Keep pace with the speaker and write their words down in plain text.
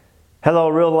Hello,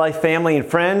 real life family and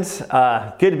friends.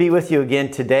 Good to be with you again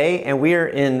today. And we are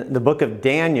in the book of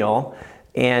Daniel.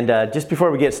 And just before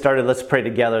we get started, let's pray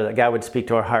together that God would speak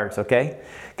to our hearts, okay?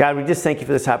 God, we just thank you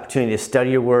for this opportunity to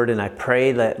study your word. And I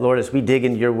pray that, Lord, as we dig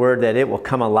into your word, that it will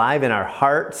come alive in our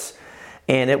hearts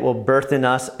and it will birth in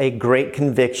us a great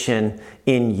conviction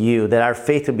in you, that our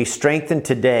faith will be strengthened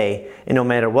today. And no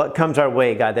matter what comes our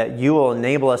way, God, that you will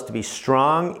enable us to be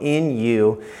strong in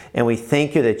you. And we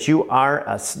thank you that you are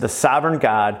the sovereign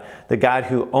God, the God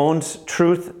who owns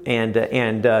truth, and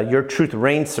your truth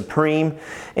reigns supreme.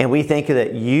 And we thank you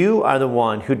that you are the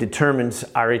one who determines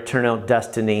our eternal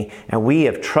destiny. And we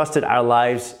have trusted our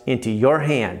lives into your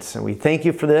hands. And we thank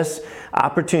you for this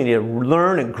opportunity to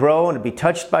learn and grow and to be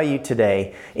touched by you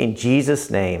today. In Jesus'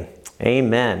 name,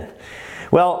 amen.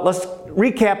 Well, let's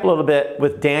recap a little bit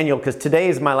with Daniel, because today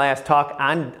is my last talk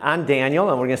on Daniel,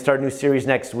 and we're going to start a new series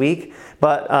next week.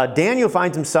 But Daniel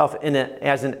finds himself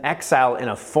as an exile in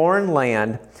a foreign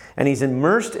land, and he's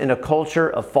immersed in a culture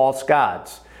of false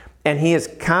gods. And he is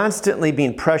constantly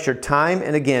being pressured time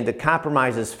and again to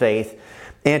compromise his faith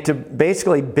and to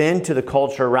basically bend to the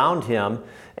culture around him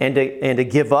and to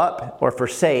give up or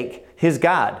forsake his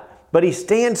God. But he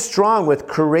stands strong with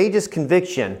courageous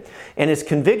conviction. And his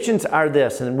convictions are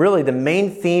this, and really the main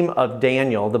theme of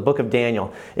Daniel, the book of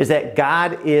Daniel, is that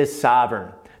God is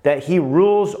sovereign, that he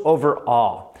rules over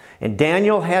all. And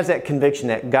Daniel has that conviction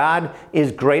that God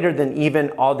is greater than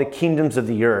even all the kingdoms of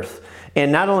the earth. And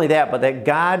not only that, but that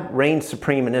God reigns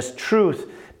supreme, and his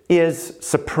truth is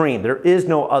supreme. There is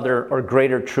no other or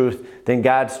greater truth than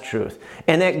God's truth.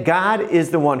 And that God is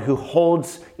the one who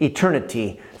holds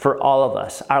eternity for all of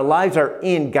us. Our lives are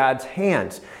in God's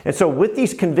hands. And so with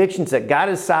these convictions that God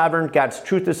is sovereign, God's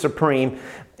truth is supreme,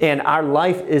 and our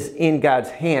life is in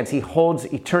God's hands, he holds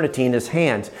eternity in his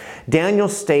hands, Daniel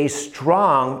stays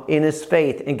strong in his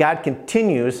faith, and God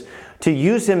continues to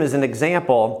use him as an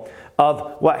example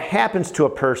of what happens to a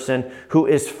person who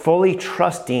is fully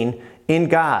trusting in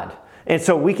God. And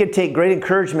so we could take great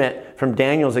encouragement from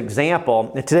Daniel's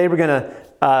example. And today we're going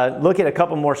to look at a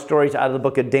couple more stories out of the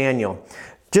book of Daniel.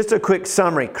 Just a quick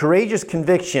summary. Courageous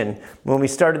conviction, when we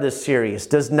started this series,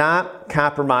 does not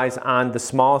compromise on the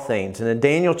small things. And in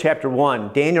Daniel chapter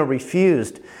 1, Daniel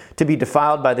refused to be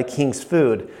defiled by the king's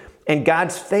food, and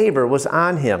God's favor was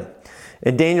on him.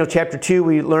 In Daniel chapter 2,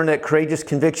 we learn that courageous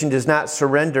conviction does not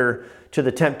surrender to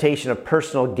the temptation of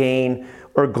personal gain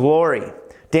or glory.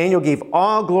 Daniel gave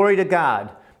all glory to God,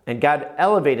 and God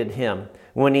elevated him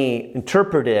when he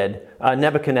interpreted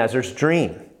Nebuchadnezzar's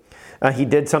dream. He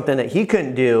did something that he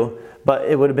couldn't do, but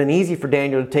it would have been easy for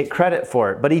Daniel to take credit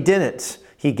for it. But he didn't.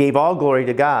 He gave all glory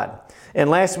to God. And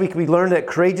last week we learned that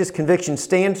courageous conviction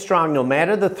stands strong no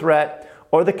matter the threat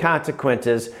or the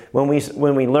consequences. When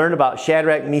we learn about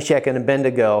Shadrach, Meshach, and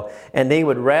Abednego, and they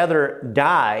would rather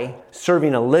die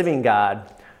serving a living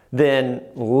God than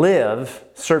live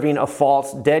serving a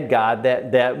false dead God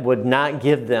that would not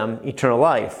give them eternal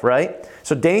life, right?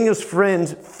 So Daniel's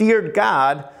friends feared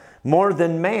God more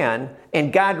than man,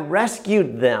 and God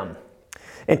rescued them.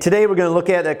 And today we're going to look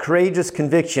at that courageous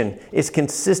conviction is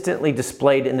consistently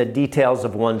displayed in the details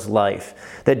of one's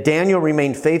life. That Daniel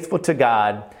remained faithful to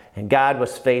God, and God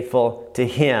was faithful to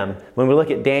him. When we look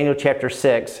at Daniel chapter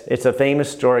 6, it's a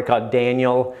famous story called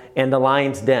Daniel and the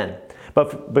Lion's Den.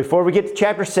 But before we get to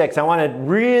chapter 6, I want to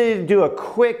really do a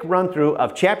quick run through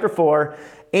of chapter 4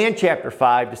 and chapter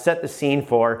 5 to set the scene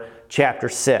for chapter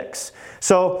 6.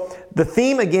 So the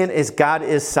theme again is God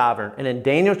is sovereign. And in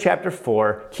Daniel chapter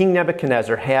 4, King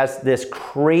Nebuchadnezzar has this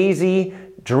crazy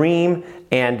dream,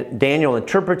 and Daniel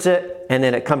interprets it, and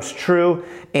then it comes true.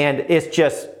 And it's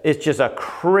just a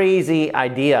crazy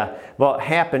idea what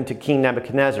happened to King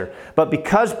Nebuchadnezzar. But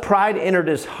because pride entered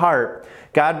his heart,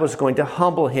 God was going to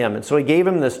humble him. And so he gave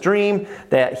him this dream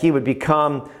that he would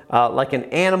become like an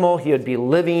animal. He would be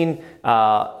living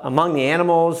among the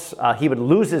animals. He would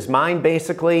lose his mind,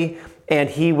 basically. And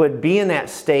he would be in that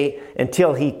state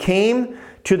until he came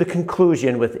to the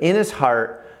conclusion within his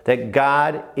heart that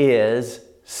God is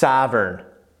sovereign.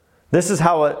 This is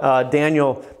how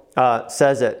Daniel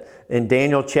says it in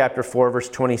Daniel chapter 4, verse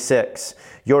 26.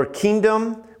 Your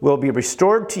kingdom will be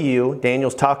restored to you,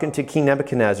 Daniel's talking to King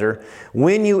Nebuchadnezzar,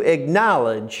 when you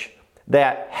acknowledge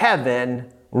that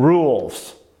heaven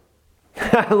rules.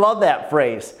 I love that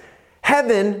phrase.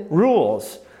 Heaven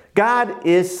rules. God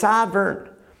is sovereign.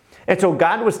 And so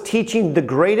God was teaching the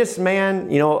greatest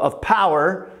man, of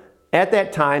power at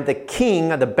that time, the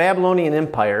king of the Babylonian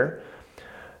Empire,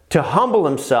 to humble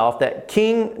himself that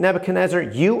King Nebuchadnezzar,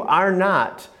 you are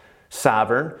not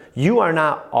sovereign. You are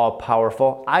not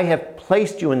all-powerful. I have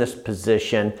placed you in this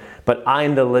position, but I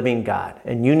am the living God.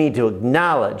 And you need to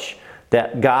acknowledge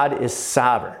that God is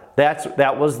sovereign.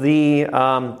 That was the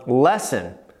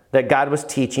lesson that God was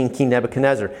teaching King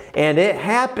Nebuchadnezzar. And it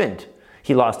happened.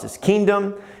 He lost his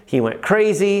kingdom. He went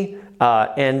crazy.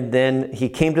 And then he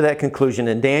came to that conclusion.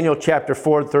 In Daniel chapter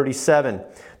 4:37,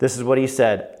 this is what he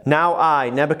said. Now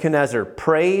I, Nebuchadnezzar,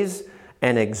 praise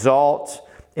and exalt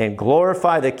and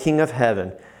glorify the King of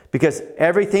heaven, because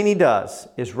everything he does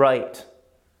is right,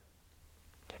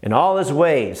 and all his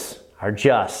ways are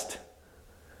just.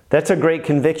 That's a great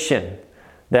conviction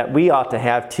that we ought to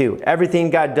have too. Everything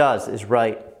God does is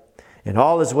right, and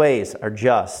all his ways are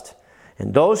just.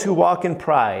 And those who walk in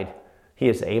pride, he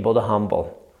is able to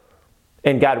humble.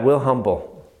 And God will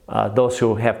humble those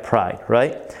who have pride,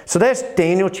 right? So that's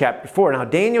Daniel chapter 4. Now,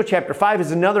 Daniel chapter 5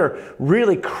 is another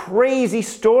really crazy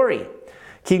story.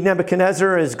 King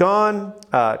Nebuchadnezzar is gone,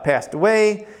 passed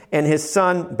away, and his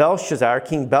son Belshazzar,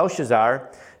 King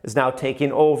Belshazzar, is now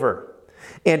taking over.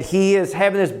 And he is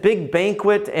having this big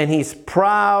banquet, and he's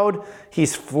proud.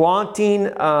 He's flaunting,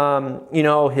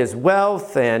 his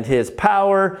wealth and his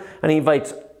power, and he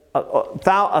invites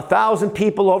 1,000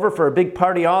 people over for a big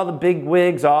party, all the big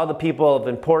wigs, all the people of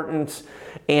importance.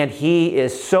 And he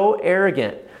is so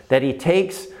arrogant that he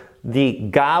takes the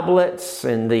goblets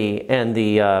and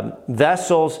the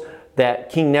vessels that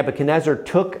King Nebuchadnezzar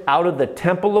took out of the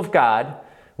temple of God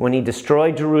when he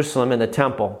destroyed Jerusalem and the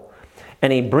temple.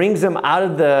 And he brings them out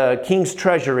of the king's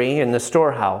treasury in the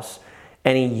storehouse,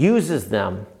 and he uses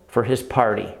them for his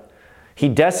party. He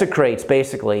desecrates,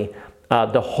 basically,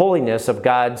 the holiness of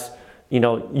God's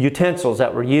utensils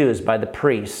that were used by the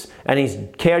priests. And he's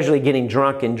casually getting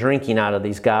drunk and drinking out of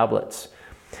these goblets.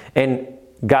 And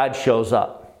God shows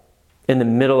up in the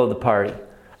middle of the party.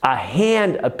 A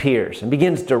hand appears and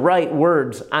begins to write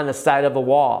words on the side of a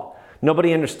wall.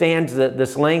 Nobody understands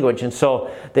this language, and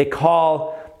so they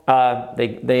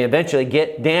eventually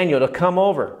get Daniel to come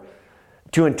over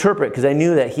to interpret, because they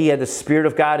knew that he had the Spirit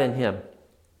of God in him.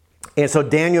 And so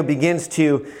Daniel begins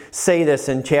to say this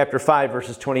in chapter 5,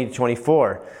 verses 20 to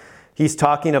 24. He's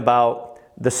talking about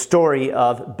the story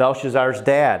of Belshazzar's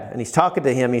dad. And he's talking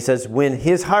to him. He says, when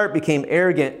his heart became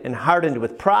arrogant and hardened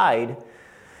with pride,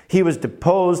 he was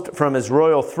deposed from his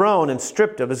royal throne and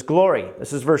stripped of his glory.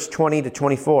 This is verse 20 to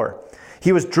 24.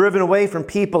 He was driven away from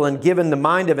people and given the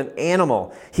mind of an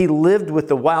animal. He lived with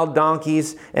the wild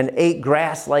donkeys and ate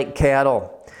grass like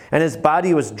cattle. And his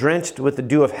body was drenched with the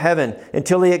dew of heaven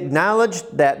until he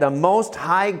acknowledged that the Most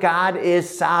High God is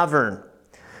sovereign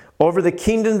over the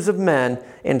kingdoms of men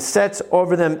and sets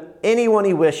over them anyone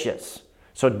he wishes.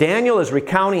 So Daniel is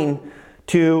recounting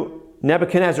to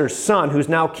Nebuchadnezzar's son, who's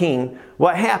now king,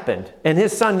 what happened. And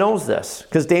his son knows this,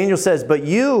 because Daniel says, but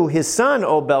you, his son,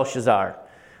 O Belshazzar,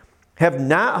 have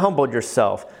not humbled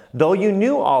yourself, though you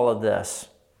knew all of this.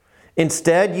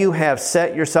 Instead, you have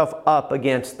set yourself up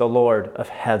against the Lord of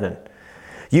heaven.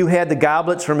 You had the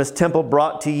goblets from his temple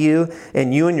brought to you,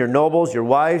 and you and your nobles, your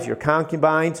wives, your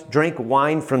concubines, drank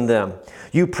wine from them.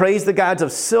 You praised the gods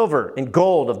of silver and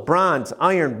gold, of bronze,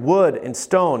 iron, wood, and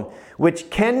stone, which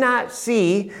cannot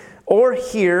see or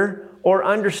hear or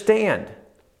understand.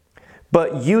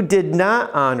 But you did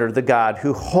not honor the God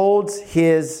who holds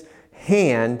in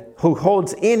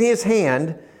his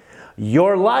hand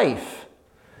your life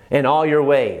and all your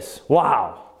ways.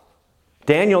 Wow.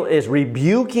 Daniel is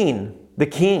rebuking the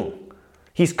king.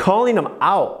 He's calling him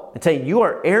out and saying, you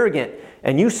are arrogant,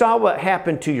 and you saw what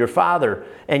happened to your father,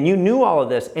 and you knew all of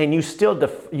this, and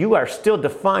you are still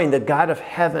defying the God of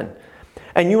heaven.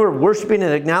 And you are worshiping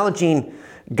and acknowledging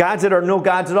gods that are no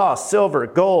gods at all. Silver,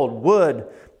 gold, wood,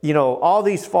 all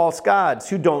these false gods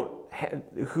who don't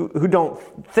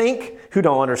think, who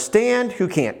don't understand, who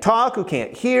can't talk, who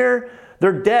can't hear.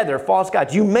 They're dead. They're false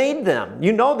gods. You made them.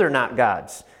 You know they're not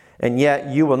gods. And yet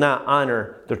you will not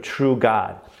honor the true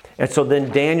God. And so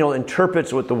then Daniel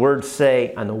interprets what the words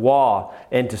say on the wall.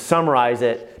 And to summarize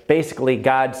it, basically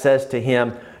God says to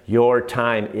him, your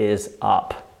time is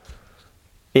up.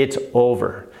 It's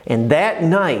over. And that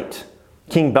night,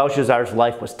 King Belshazzar's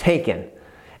life was taken.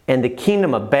 And the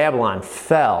kingdom of Babylon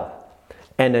fell.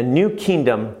 And a new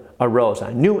kingdom arose,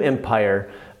 a new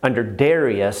empire under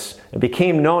Darius. It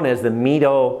became known as the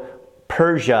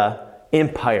Medo-Persia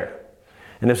Empire.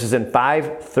 And this is in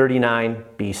 539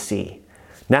 BC.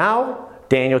 Now,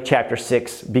 Daniel chapter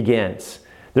 6 begins.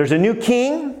 There's a new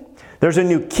king, there's a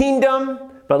new kingdom,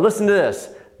 but listen to this,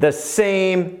 the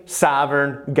same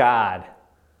sovereign God.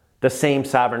 The same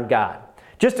sovereign God.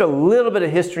 Just a little bit of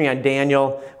history on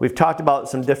Daniel. We've talked about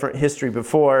some different history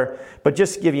before, but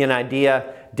just to give you an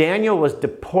idea, Daniel was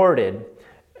deported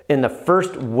in the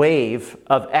first wave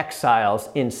of exiles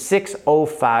in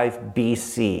 605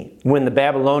 BC when the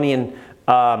Babylonian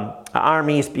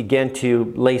armies begin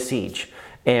to lay siege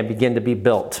and begin to be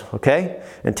built, okay,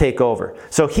 and take over.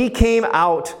 So he came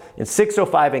out in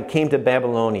 605 and came to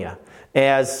Babylonia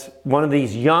as one of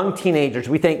these young teenagers.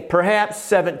 We think perhaps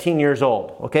 17 years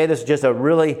old, okay? This is just a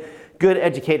really good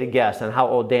educated guess on how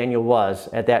old Daniel was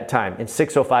at that time in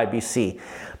 605 BC.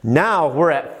 Now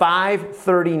we're at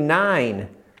 539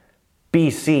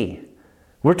 BC.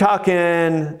 We're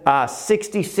talking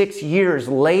 66 years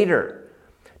later.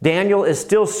 Daniel is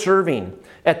still serving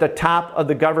at the top of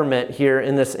the government here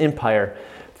in this empire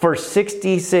for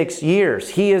 66 years.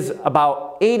 He is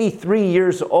about 83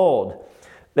 years old.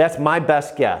 That's my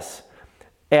best guess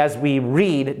as we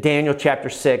read Daniel chapter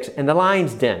 6 in the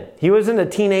lion's den. He wasn't a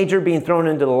teenager being thrown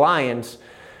into the lions.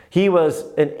 He was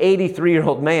an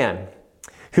 83-year-old man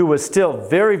who was still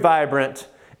very vibrant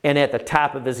and at the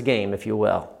top of his game, if you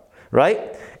will,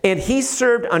 right? And he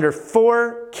served under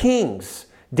 4 kings.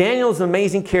 Daniel's an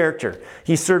amazing character.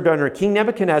 He served under King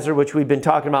Nebuchadnezzar, which we've been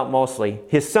talking about mostly.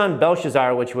 His son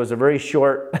Belshazzar, which was a very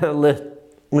short-lived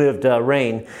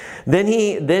reign.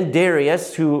 Then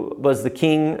Darius, who was the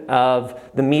king of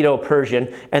the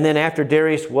Medo-Persian. And then after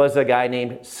Darius was a guy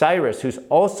named Cyrus, who's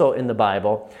also in the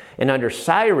Bible. And under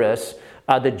Cyrus,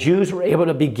 the Jews were able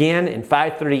to begin in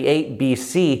 538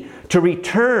 BC to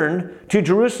return to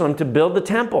Jerusalem to build the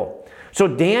temple. So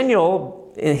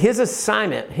Daniel, in his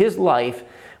assignment, his life,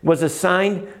 was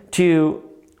assigned to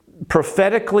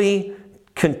prophetically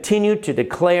continue to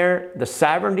declare the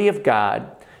sovereignty of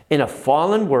God in a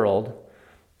fallen world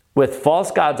with false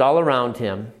gods all around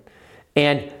him.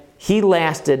 And he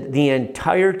lasted the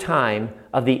entire time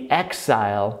of the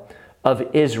exile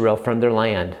of Israel from their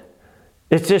land.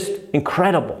 It's just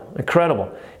incredible,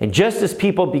 incredible. And just as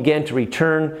people began to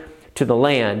return to the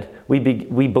land, we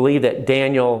believe that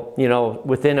Daniel,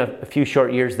 within a few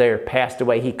short years there, passed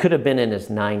away. He could have been in his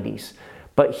 90s.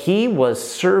 But he was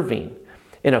serving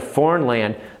in a foreign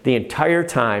land the entire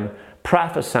time,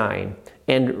 prophesying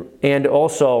and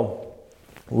also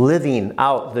living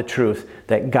out the truth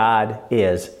that God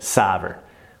is sovereign.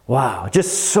 Wow,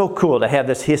 just so cool to have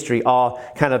this history all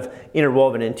kind of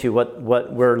interwoven into what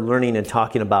we're learning and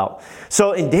talking about.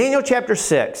 So in Daniel chapter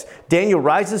 6, Daniel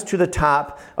rises to the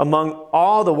top among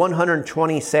all the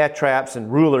 120 satraps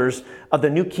and rulers of the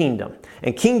new kingdom.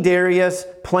 And King Darius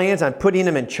plans on putting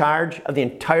him in charge of the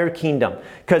entire kingdom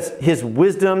because his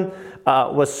wisdom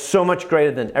was so much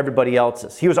greater than everybody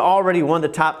else's. He was already one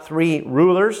of the top 3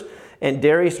 rulers, and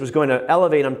Darius was going to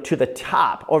elevate him to the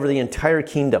top over the entire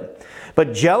kingdom.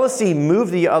 But jealousy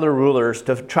moved the other rulers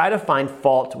to try to find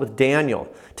fault with Daniel,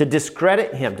 to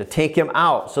discredit him, to take him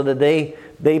out so that they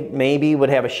maybe would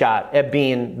have a shot at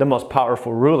being the most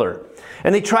powerful ruler.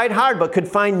 And they tried hard but could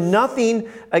find nothing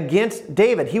against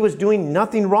David. He was doing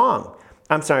nothing wrong.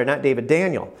 I'm sorry, not David,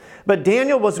 Daniel. But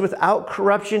Daniel was without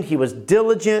corruption. He was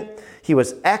diligent. He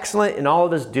was excellent in all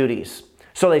of his duties.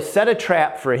 So they set a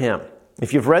trap for him.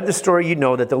 If you've read the story, you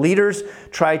know that the leaders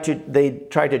tried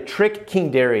to trick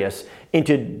King Darius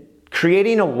into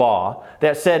creating a law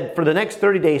that said for the next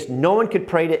 30 days, no one could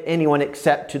pray to anyone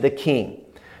except to the king.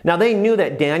 Now, they knew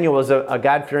that Daniel was a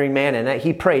God-fearing man and that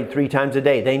he prayed 3 times a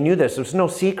day. They knew this. It was no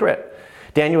secret.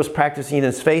 Daniel was practicing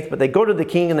his faith, but they go to the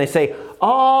king and they say,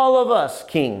 all of us,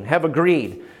 king, have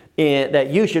agreed that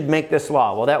you should make this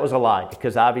law. Well, that was a lie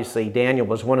because obviously Daniel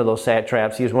was one of those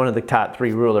satraps. He was one of the top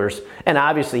 3 rulers. And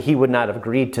obviously he would not have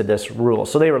agreed to this rule.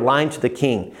 So they were lying to the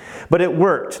king. But it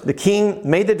worked. The king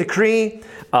made the decree.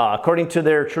 According to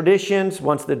their traditions,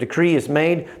 once the decree is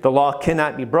made, the law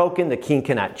cannot be broken. The king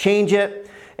cannot change it.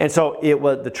 And so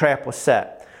the trap was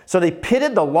set. So they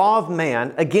pitted the law of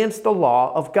man against the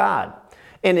law of God.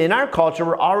 And in our culture,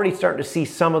 we're already starting to see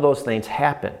some of those things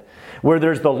happen. Where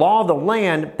there's the law of the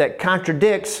land that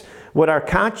contradicts what our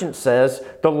conscience says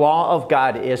the law of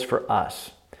God is for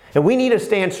us. And we need to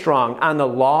stand strong on the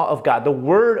law of God, the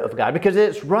Word of God, because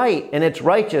it's right and it's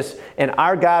righteous, and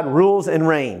our God rules and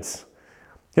reigns.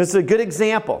 It's a good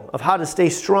example of how to stay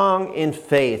strong in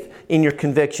faith, in your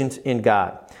convictions in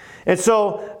God. And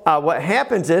so what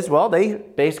happens is, they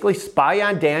basically spy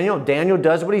on Daniel. Daniel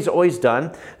does what he's always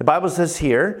done. The Bible says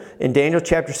here in Daniel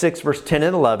chapter 6, verse 10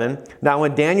 and 11, now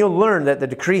when Daniel learned that the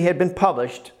decree had been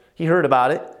published, he heard about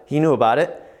it, he knew about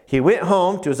it, he went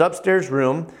home to his upstairs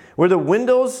room where the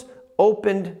windows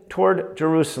opened toward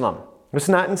Jerusalem. It's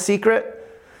not in secret.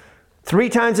 3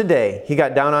 times a day, he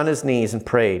got down on his knees and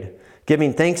prayed,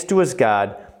 giving thanks to his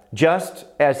God, just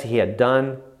as he had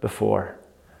done before.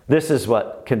 This is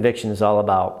what conviction is all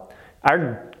about.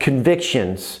 Our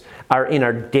convictions are in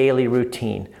our daily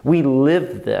routine. We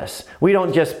live this. We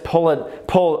don't just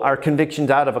pull our convictions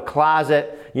out of a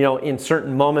closet, in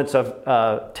certain moments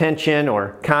of tension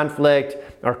or conflict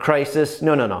or crisis.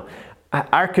 No.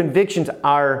 Our convictions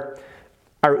are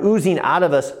oozing out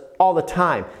of us all the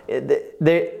time.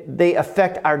 They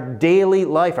affect our daily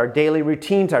life, our daily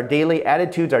routines, our daily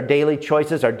attitudes, our daily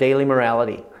choices, our daily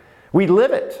morality. We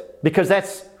live it because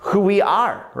that's who we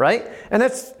are, right? And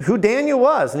that's who Daniel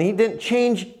was. And he didn't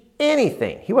change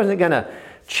anything. He wasn't going to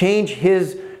change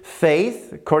his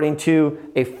faith according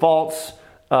to a false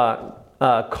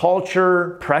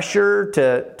culture pressure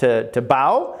to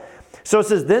bow. So it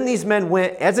says, then these men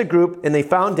went as a group and they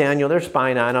found Daniel, they're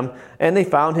spying on him, and they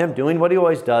found him doing what he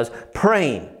always does,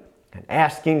 praying and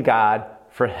asking God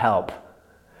for help.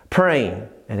 Praying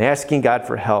and asking God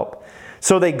for help.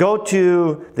 So they go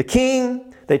to the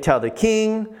king, they tell the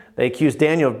king, they accuse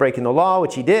Daniel of breaking the law,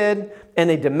 which he did, and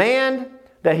they demand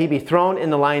that he be thrown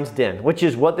in the lion's den, which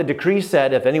is what the decree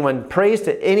said. If anyone prays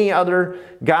to any other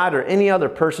god or any other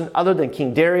person other than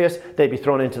King Darius, they'd be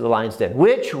thrown into the lion's den,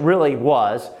 which really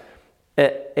was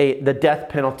the death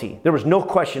penalty. There was no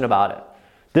question about it.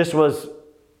 This was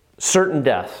certain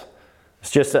death. It's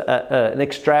just an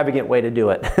extravagant way to do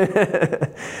it.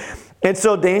 And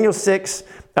so Daniel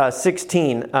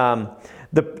 6:16,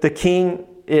 the king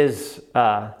is,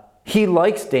 he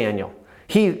likes Daniel.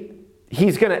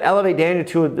 He's going to elevate Daniel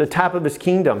to the top of his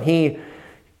kingdom.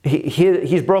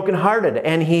 He's brokenhearted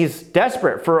and he's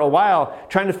desperate for a while,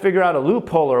 trying to figure out a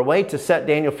loophole or a way to set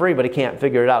Daniel free, but he can't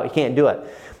figure it out. He can't do it.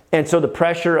 And so the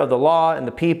pressure of the law and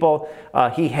the people,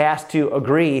 he has to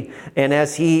agree. And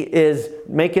as he is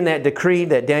making that decree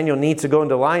that Daniel needs to go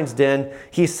into the lion's den,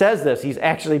 he says this. He's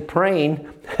actually praying.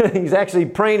 He's actually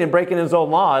praying and breaking his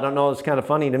own law. I don't know. It's kind of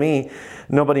funny to me.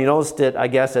 Nobody noticed it, I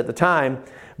guess, at the time.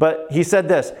 But he said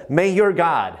this, may your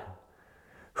God,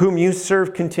 whom you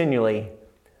serve continually,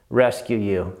 rescue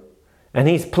you. And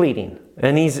he's pleading.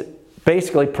 And he's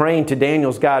basically praying to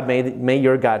Daniel's God, may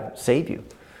your God save you.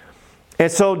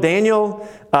 And so Daniel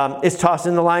is tossed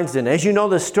in the lion's den. As you know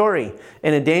the story,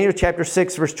 and in Daniel chapter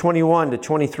 6, verse 21 to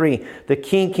 23, the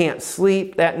king can't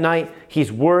sleep that night.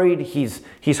 He's worried.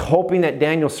 He's hoping that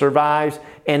Daniel survives.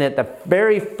 And at the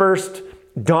very first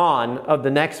dawn of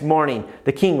the next morning,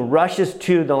 the king rushes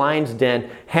to the lion's den,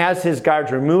 has his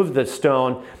guards remove the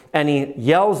stone, and he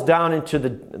yells down into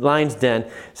the lion's den,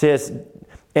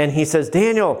 and he says,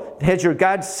 Daniel, has your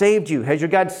God saved you? Has your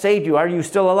God saved you? Are you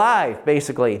still alive?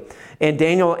 Basically. And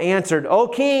Daniel answered, O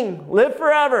king, live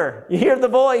forever. You hear the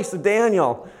voice of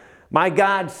Daniel. My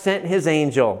God sent his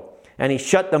angel, and he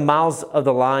shut the mouths of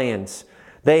the lions.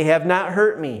 They have not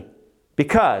hurt me,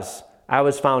 because I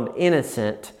was found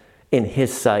innocent in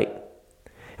his sight.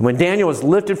 And when Daniel was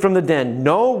lifted from the den,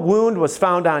 no wound was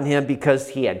found on him, because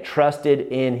he had trusted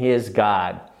in his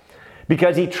God.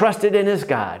 Because he trusted in his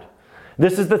God.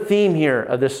 This is the theme here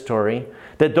of this story,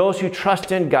 that those who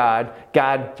trust in God,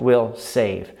 God will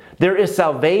save. There is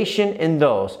salvation in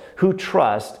those who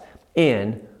trust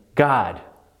in God.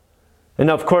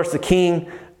 And of course, the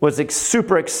king was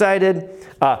super excited,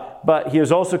 but he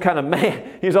was also kind of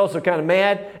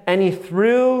mad. And he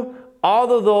threw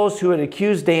all of those who had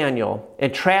accused Daniel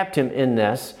and trapped him in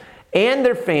this, and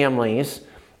their families,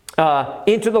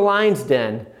 into the lion's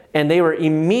den, and they were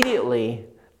immediately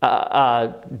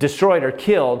destroyed or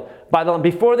killed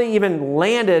before they even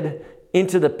landed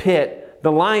into the pit.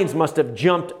 The lions must have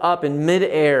jumped up in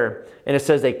midair, and it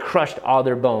says they crushed all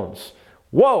their bones.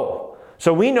 Whoa!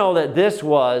 So we know that this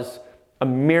was a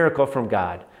miracle from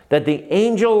God. That the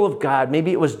angel of God,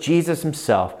 maybe it was Jesus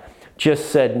himself,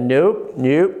 just said,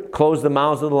 nope, closed the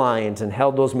mouths of the lions and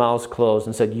held those mouths closed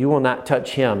and said, you will not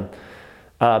touch him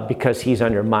because he's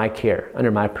under my care,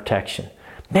 under my protection.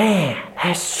 Man,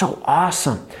 that's so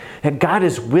awesome. That God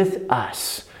is with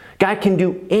us. God can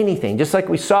do anything. Just like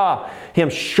we saw him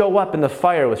show up in the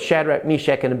fire with Shadrach,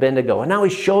 Meshach, and Abednego. And now he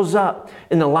shows up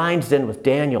in the lion's den with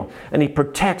Daniel. And he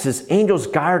protects. His angels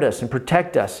guard us and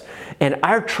protect us. And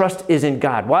our trust is in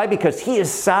God. Why? Because he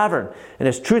is sovereign and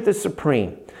his truth is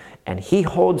supreme. And he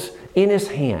holds in his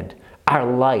hand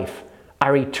our life,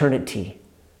 our eternity.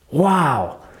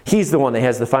 Wow. He's the one that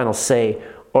has the final say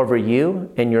over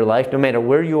you and your life, no matter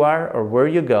where you are or where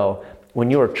you go. When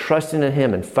you are trusting in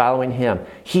him and following him,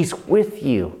 he's with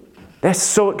you. That's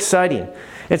so exciting.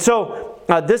 And so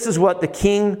this is what the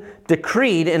king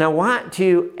decreed, and I want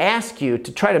to ask you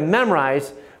to try to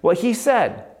memorize what he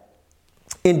said.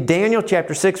 In Daniel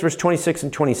chapter 6, verse 26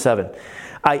 and 27,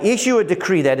 I issue a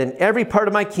decree that in every part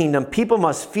of my kingdom, people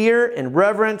must fear and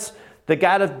reverence the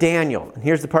God of Daniel. And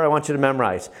here's the part I want you to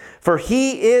memorize. For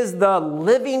he is the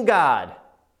living God,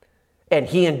 and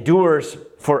he endures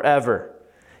forever.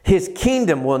 His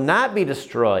kingdom will not be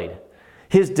destroyed.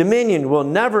 His dominion will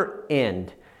never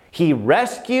end. He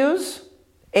rescues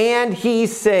and he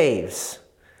saves.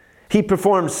 He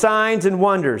performs signs and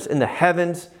wonders in the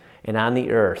heavens and on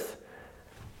the earth.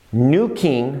 New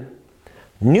king,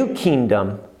 new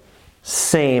kingdom,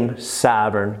 same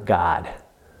sovereign God.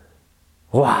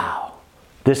 Wow.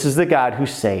 This is the God who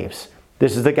saves.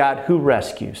 This is the God who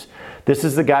rescues. This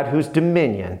is the God whose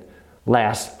dominion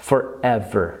lasts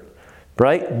forever.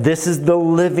 Right? This is the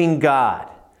living God.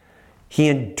 He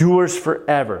endures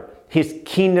forever. His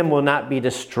kingdom will not be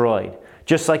destroyed.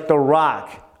 Just like the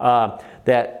rock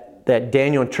that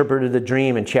Daniel interpreted the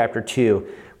dream in chapter 2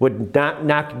 would not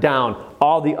knock down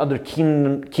all the other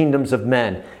kingdoms of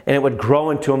men, and it would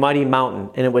grow into a mighty mountain,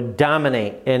 and it would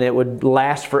dominate, and it would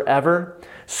last forever.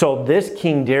 So this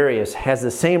King Darius has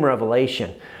the same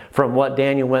revelation from what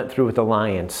Daniel went through with the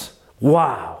lions.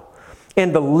 Wow.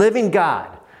 And the living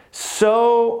God,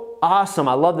 so awesome.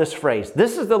 I love this phrase.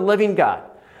 This is the living God.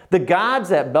 The gods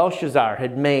that Belshazzar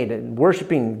had made, and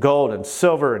worshiping gold and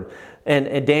silver,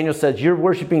 and Daniel says, you're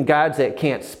worshiping gods that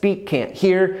can't speak, can't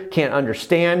hear, can't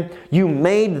understand. You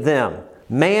made them.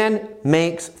 Man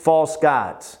makes false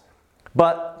gods.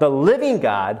 But the living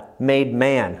God made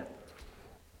man.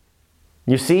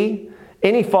 You see,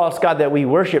 any false god that we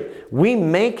worship, we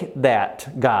make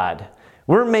that God.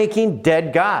 We're making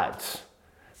dead gods.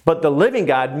 But the living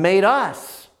God made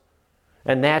us.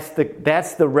 And that's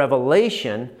the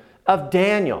revelation of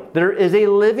Daniel. There is a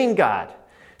living God.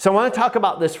 So I want to talk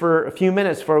about this for a few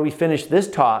minutes before we finish this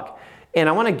talk. And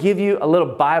I want to give you a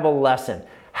little Bible lesson.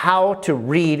 How to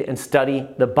read and study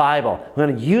the Bible. I'm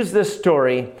going to use this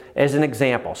story as an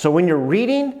example. So when you're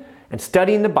reading and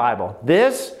studying the Bible,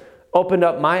 this opened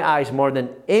up my eyes more than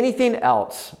anything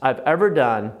else I've ever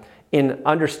done in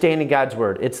understanding God's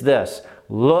Word. It's this.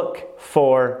 Look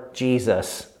for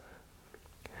Jesus.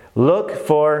 Look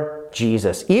for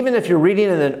Jesus. Even if you're reading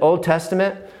in the Old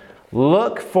Testament,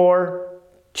 look for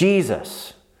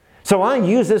Jesus. So I want to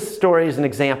use this story as an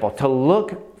example to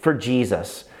look for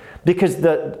Jesus. Because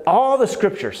all the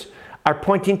scriptures are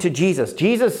pointing to Jesus.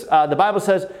 Jesus, the Bible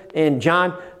says in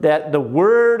John that the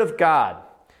Word of God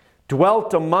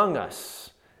dwelt among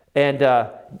us. And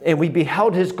we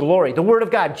beheld His glory. The Word of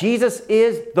God. Jesus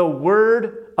is the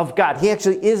Word of God. He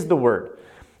actually is the Word.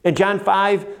 In John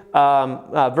 5,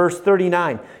 verse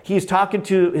 39, he's talking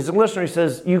to his listener. He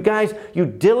says, you guys, you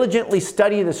diligently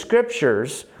study the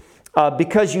Scriptures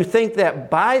because you think that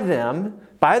by them,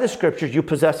 by the Scriptures, you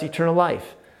possess eternal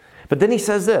life. But then he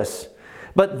says this,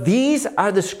 but these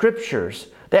are the Scriptures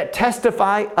that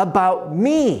testify about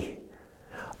me.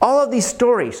 All of these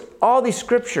stories, all these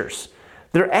Scriptures,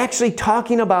 they're actually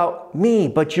talking about me,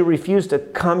 but you refuse to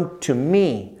come to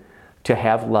me to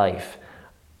have life.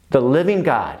 The living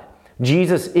God,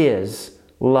 Jesus is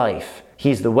life.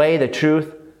 He's the way, the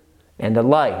truth, and the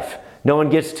life. No one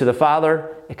gets to the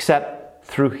Father except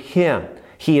through Him.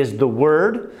 He is the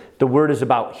Word. The Word is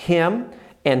about Him,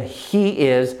 and He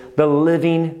is the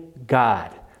living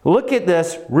God. Look at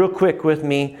this real quick with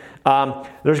me.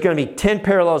 There's going to be 10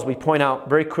 parallels we point out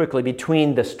very quickly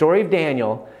between the story of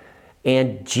Daniel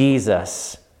and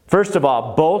Jesus. First of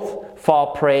all, both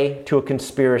fall prey to a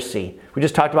conspiracy. We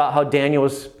just talked about how Daniel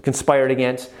was conspired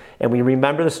against, and we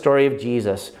remember the story of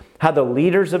Jesus, how the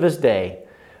leaders of his day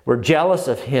were jealous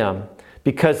of him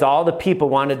because all the people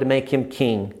wanted to make him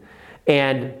king.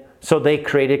 And so they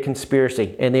created a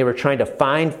conspiracy, and they were trying to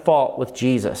find fault with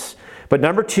Jesus. But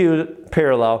number 2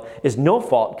 parallel is no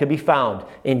fault could be found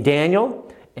in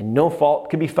Daniel, and no fault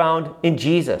could be found in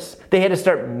Jesus. They had to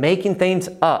start making things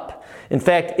up. In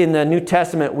fact, in the New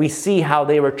Testament, we see how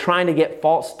they were trying to get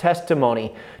false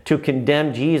testimony to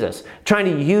condemn Jesus, trying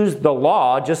to use the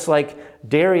law, just like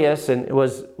Darius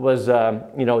was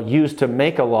used to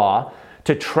make a law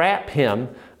to trap him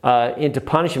into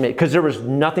punishment, because there was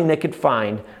nothing they could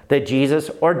find that Jesus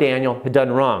or Daniel had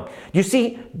done wrong. You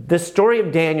see, the story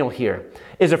of Daniel here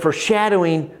is a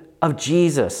foreshadowing of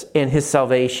Jesus and His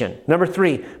salvation. Number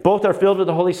 3, both are filled with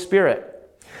the Holy Spirit.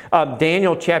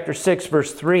 Daniel chapter 6,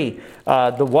 verse 3,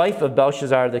 the wife of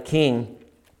Belshazzar the king,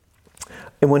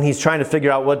 and when he's trying to figure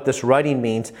out what this writing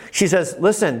means, she says,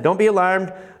 listen, don't be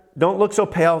alarmed. Don't look so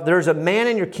pale. There's a man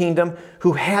in your kingdom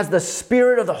who has the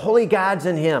spirit of the holy gods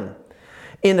in him.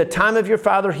 In the time of your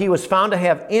father, he was found to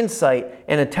have insight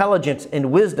and intelligence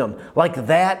and wisdom like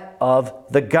that of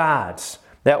the gods.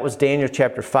 That was Daniel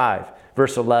chapter 5,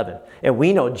 verse 11. And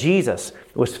we know Jesus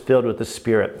was filled with the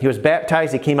Spirit. He was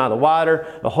baptized. He came out of the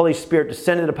water. The Holy Spirit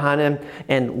descended upon him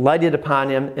and lighted upon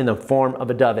him in the form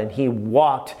of a dove. And he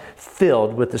walked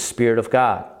filled with the Spirit of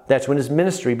God. That's when his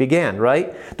ministry began,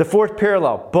 right? The fourth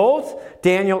parallel, both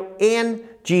Daniel and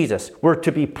Jesus were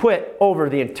to be put over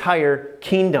the entire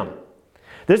kingdom.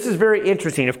 This is very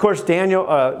interesting. Of course,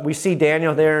 Daniel, we see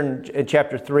Daniel there in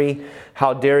chapter 3,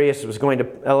 how Darius was going to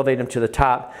elevate him to the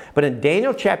top. But in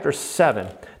Daniel chapter 7,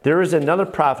 there is another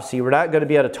prophecy. We're not going to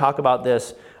be able to talk about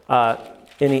this. We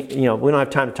don't have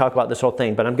time to talk about this whole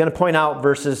thing. But I'm going to point out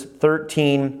verses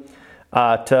 13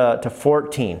 to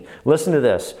 14. Listen to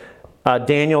this.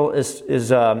 Daniel is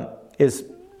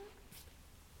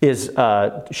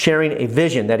sharing a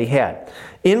vision that he had.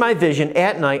 In my vision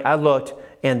at night I looked,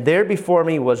 and there before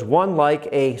me was one like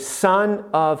a son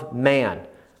of man.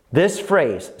 This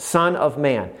phrase, son of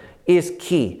man, is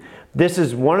key. This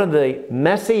is one of the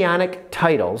messianic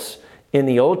titles in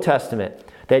the Old Testament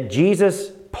that Jesus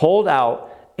pulled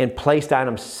out and placed on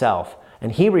himself.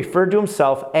 And he referred to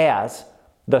himself as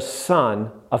the Son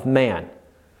of Man.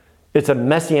 It's a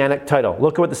messianic title.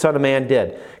 Look at what the Son of Man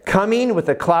did. Coming with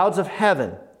the clouds of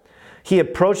heaven, he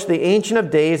approached the Ancient of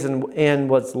Days and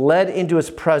was led into his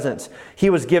presence.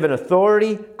 He was given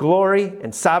authority, glory,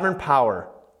 and sovereign power.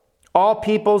 All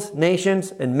peoples,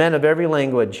 nations, and men of every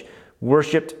language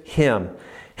worshipped him.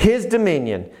 His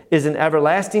dominion is an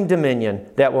everlasting dominion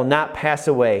that will not pass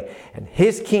away, and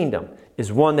his kingdom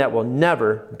is one that will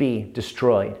never be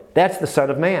destroyed. That's the Son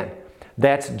of Man.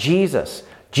 That's Jesus.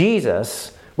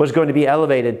 Jesus was going to be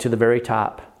elevated to the very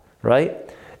top, right?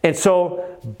 And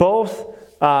so both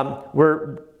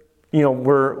were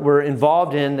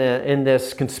involved in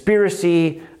this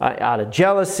conspiracy out of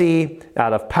jealousy,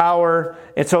 out of power.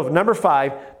 And so number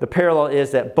 5, the parallel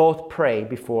is that both pray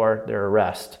before their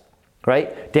arrest,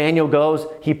 right? Daniel goes,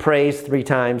 he prays 3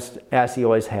 times as he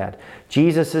always had.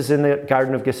 Jesus is in the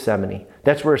Garden of Gethsemane.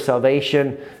 That's where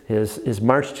salvation, his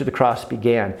march to the cross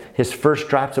began. His first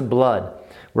drops of blood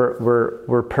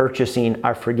were purchasing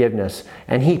our forgiveness.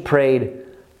 And he prayed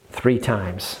 3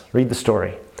 times. Read the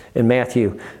story in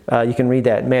Matthew. You can read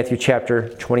that in Matthew chapter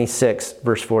 26,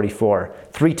 verse 44.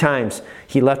 3 times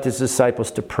he left his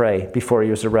disciples to pray before he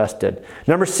was arrested.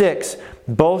 Number 6,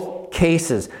 both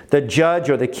cases, the judge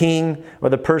or the king or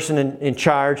the person in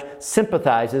charge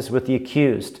sympathizes with the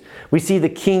accused. We see the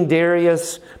King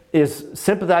Darius is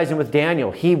sympathizing with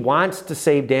Daniel. He wants to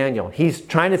save Daniel. He's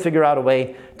trying to figure out a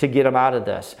way to get him out of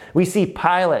this. We see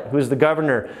Pilate, who's the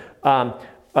governor.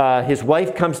 His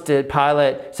wife comes to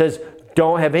Pilate, says,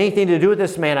 don't have anything to do with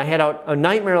this man. I had a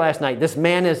nightmare last night. This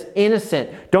man is innocent.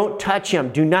 Don't touch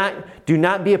him. Do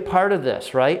not be a part of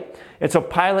this, right? And so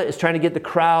Pilate is trying to get the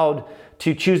crowd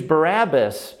to choose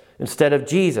Barabbas instead of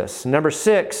Jesus. Number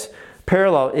 6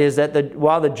 parallel is that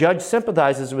while the judge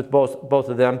sympathizes with both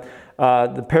of them,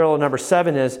 the parallel number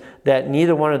 7 is that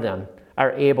neither one of them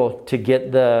are able to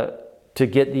get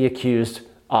the accused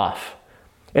off.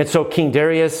 And so King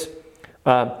Darius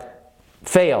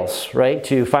fails, right,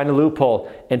 to find a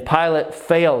loophole, and Pilate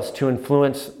fails to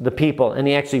influence the people, and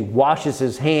he actually washes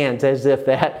his hands as if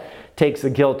that takes the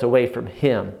guilt away from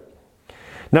him.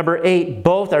 Number 8,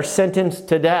 both are sentenced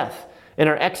to death and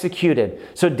are executed.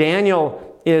 So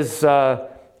Daniel is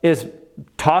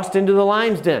tossed into the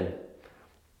lion's den.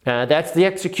 That's the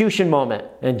execution moment.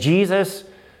 And Jesus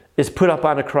is put up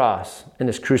on a cross and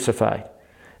is crucified.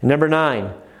 And number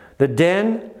 9, the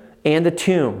den and the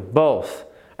tomb, both,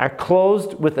 are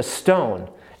closed with a stone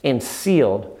and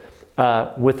sealed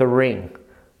with a ring.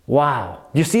 Wow.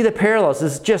 You see the parallels.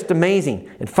 This is just amazing.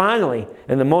 And finally,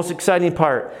 and the most exciting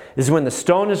part, is when the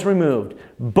stone is removed,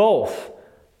 both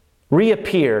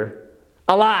reappear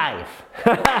alive.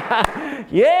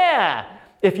 Yeah!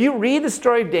 If you read the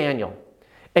story of Daniel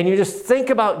and you just think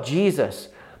about Jesus,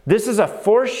 this is a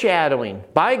foreshadowing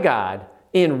by God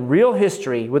in real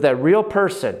history with a real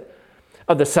person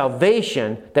of the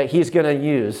salvation that he's going to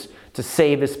use to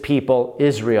save his people,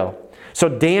 Israel. So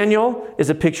Daniel is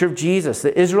a picture of Jesus.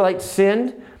 The Israelites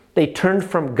sinned. They turned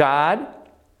from God,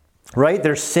 right?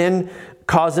 Their sin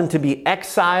caused them to be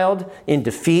exiled in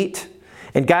defeat.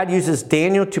 And God uses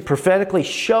Daniel to prophetically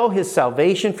show his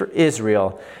salvation for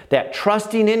Israel, that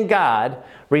trusting in God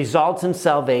results in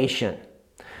salvation.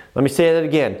 Let me say that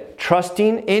again.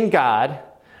 Trusting in God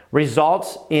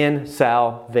results in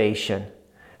salvation.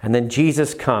 And then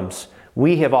Jesus comes.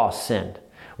 We have all sinned.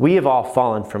 We have all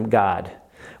fallen from God.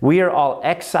 We are all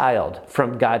exiled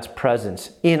from God's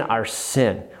presence in our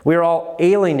sin. We are all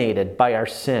alienated by our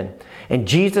sin. And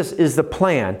Jesus is the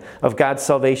plan of God's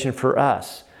salvation for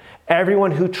us.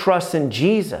 Everyone who trusts in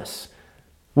Jesus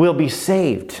will be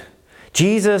saved.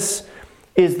 Jesus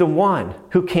is the one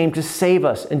who came to save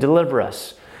us and deliver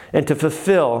us and to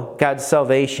fulfill God's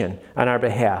salvation on our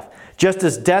behalf. Just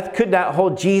as death could not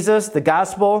hold Jesus, the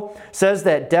gospel says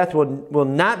that death will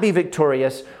not be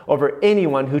victorious over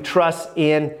anyone who trusts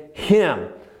in Him.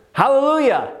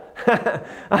 Hallelujah!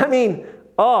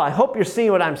 I hope you're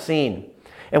seeing what I'm seeing.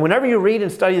 And whenever you read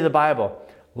and study the Bible,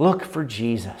 look for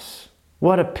Jesus.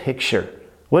 What a picture.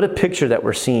 What a picture that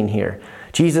we're seeing here.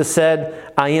 Jesus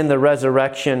said, I am the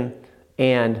resurrection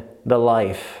and the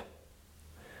life.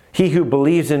 He who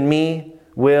believes in me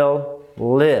will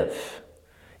live,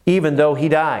 even though he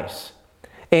dies.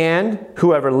 And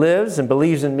whoever lives and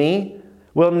believes in me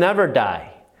will never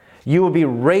die. You will be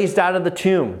raised out of the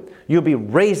tomb. You'll be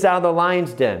raised out of the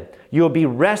lion's den. You will be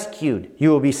rescued. You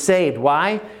will be saved.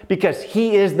 Why? Because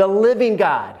He is the living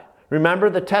God. Remember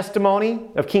the testimony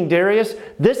of King Darius?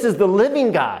 This is the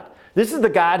living God. This is the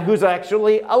God who's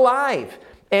actually alive.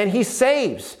 And He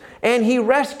saves. And He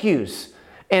rescues.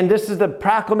 And this is the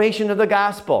proclamation of the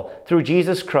gospel through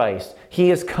Jesus Christ. He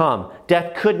has come.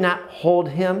 Death could not hold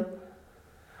Him.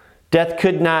 Death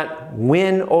could not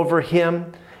win over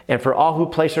Him. And for all who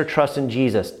place their trust in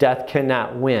Jesus, death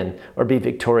cannot win or be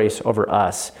victorious over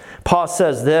us. Paul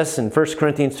says this in 1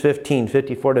 Corinthians 15,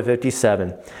 54 to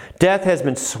 57. Death has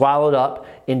been swallowed up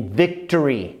in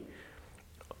victory.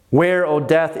 Where, O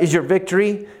death, is your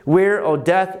victory? Where, O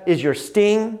death, is your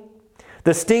sting?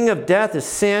 The sting of death is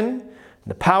sin.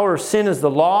 The power of sin is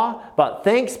the law. But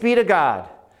thanks be to God.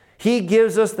 He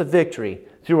gives us the victory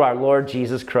through our Lord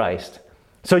Jesus Christ.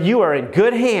 So you are in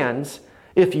good hands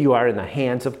if you are in the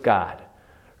hands of God.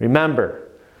 Remember,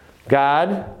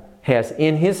 God has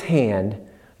in His hand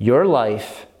your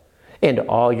life and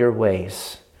all your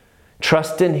ways.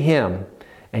 Trust in Him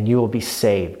and you will be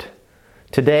saved.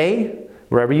 Today,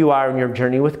 wherever you are in your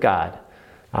journey with God,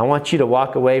 I want you to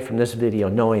walk away from this video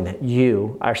knowing that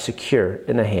you are secure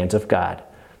in the hands of God.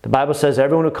 The Bible says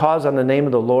everyone who calls on the name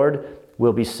of the Lord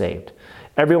will be saved.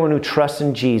 Everyone who trusts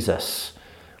in Jesus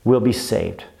will be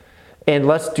saved. And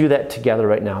let's do that together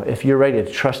right now. If you're ready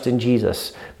to trust in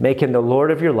Jesus, make Him the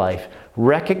Lord of your life,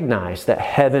 recognize that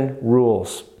heaven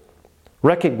rules.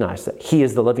 Recognize that He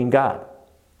is the living God.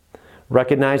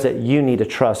 Recognize that you need to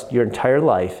trust your entire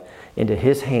life into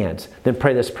His hands. Then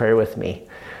pray this prayer with me.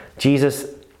 Jesus,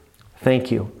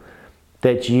 thank you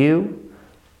that you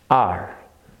are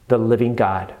the living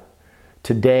God.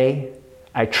 Today,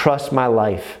 I trust my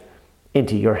life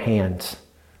into your hands.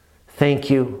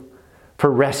 Thank you for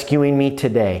rescuing me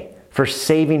today, for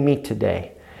saving me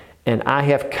today. And I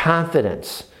have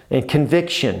confidence and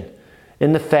conviction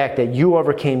in the fact that you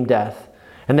overcame death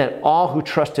and that all who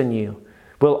trust in you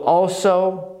will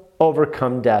also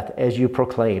overcome death as you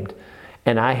proclaimed.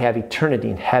 And I have eternity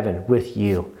in heaven with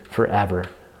you forever.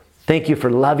 Thank you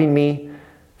for loving me,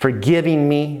 forgiving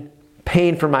me,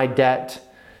 paying for my debt,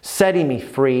 setting me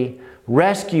free,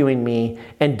 rescuing me,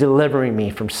 and delivering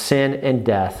me from sin and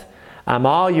death. I'm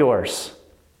all yours.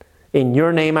 In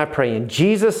your name I pray. In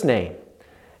Jesus' name,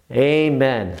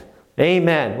 amen.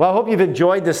 Amen. Well, I hope you've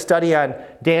enjoyed this study on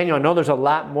Daniel. I know there's a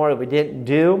lot more that we didn't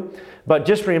do, but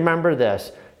just remember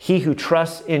this. He who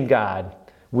trusts in God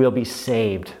will be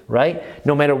saved, right?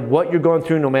 No matter what you're going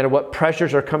through, no matter what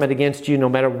pressures are coming against you, no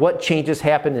matter what changes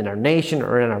happen in our nation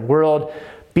or in our world,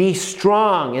 be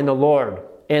strong in the Lord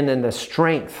and in the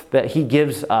strength that He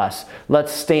gives us.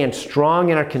 Let's stand strong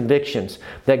in our convictions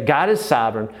that God is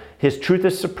sovereign, His truth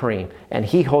is supreme, and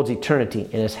He holds eternity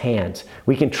in His hands.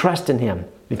 We can trust in Him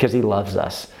because He loves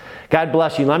us. God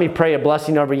bless you. Let me pray a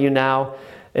blessing over you now.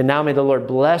 And now may the Lord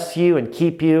bless you and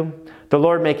keep you. The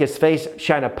Lord make His face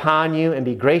shine upon you and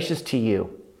be gracious to you.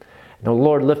 And the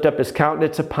Lord lift up His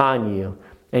countenance upon you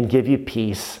and give you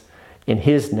peace in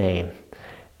His name.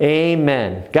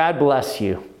 Amen. God bless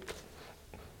you.